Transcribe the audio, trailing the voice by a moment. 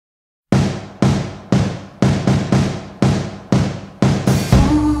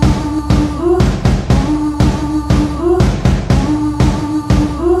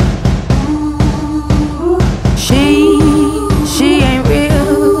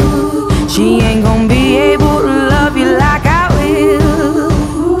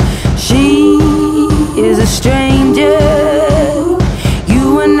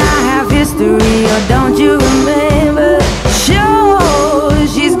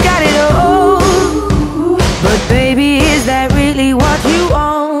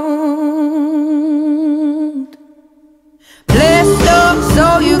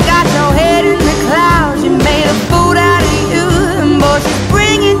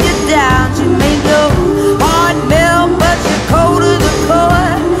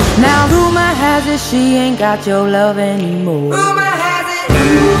ain't got your love anymore. Rumour has it.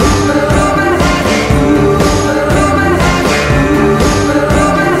 Rumour has it. Rumour has it.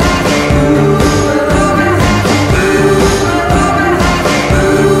 Rumour has it.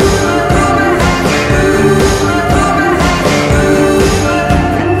 Rumour has it.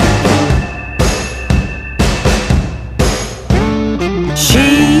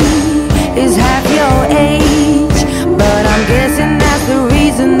 She is half your age, but I'm guessing that's the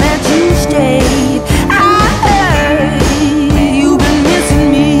reason that you stayed. I heard you've been missing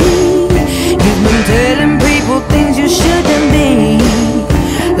me. You've been telling people things you shouldn't be,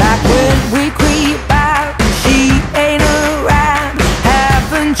 like when we creep out and she ain't around.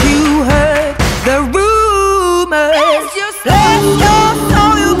 Haven't you heard the rumors? Bless your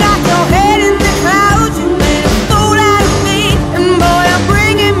soul, you got your head in the clouds. You made a fool out of me, and boy, I'm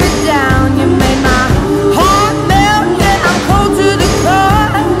bringing me down. You made my heart melt, yeah, I'm cold to the core.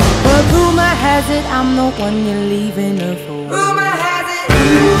 But rumor has it, I'm the one you're leaving her for. Rumour has it.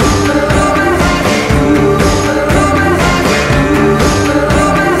 Rumour has it. Rumour has it.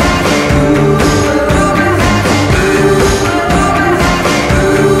 Rumour has it.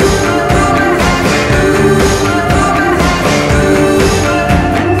 Rumour has it.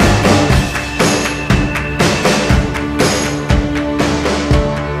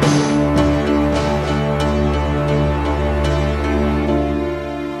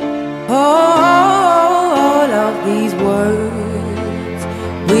 All of these words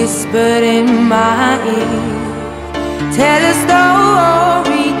whispered in my ear tell a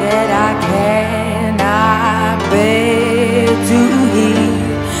story that I cannot bear to hear.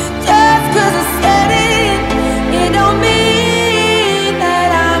 Just 'cause I said it, it don't mean that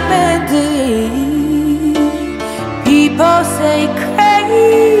I meant it. People say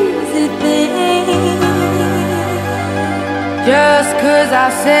crazy things. Just 'cause I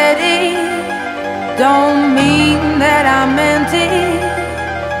said it don't mean that I meant it.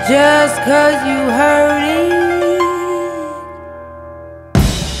 Just 'cause you heard it.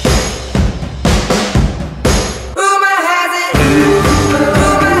 Rumour has it.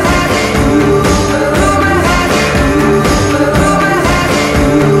 Rumour has it. Rumour has it. Rumour has it.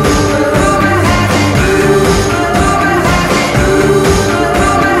 Rumour has it. Rumour has it.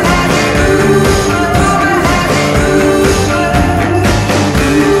 Rumour has it.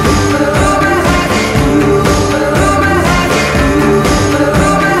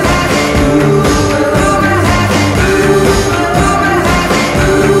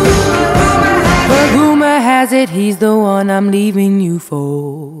 But rumor has it, he's the one I'm leaving you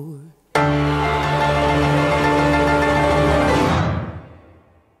for.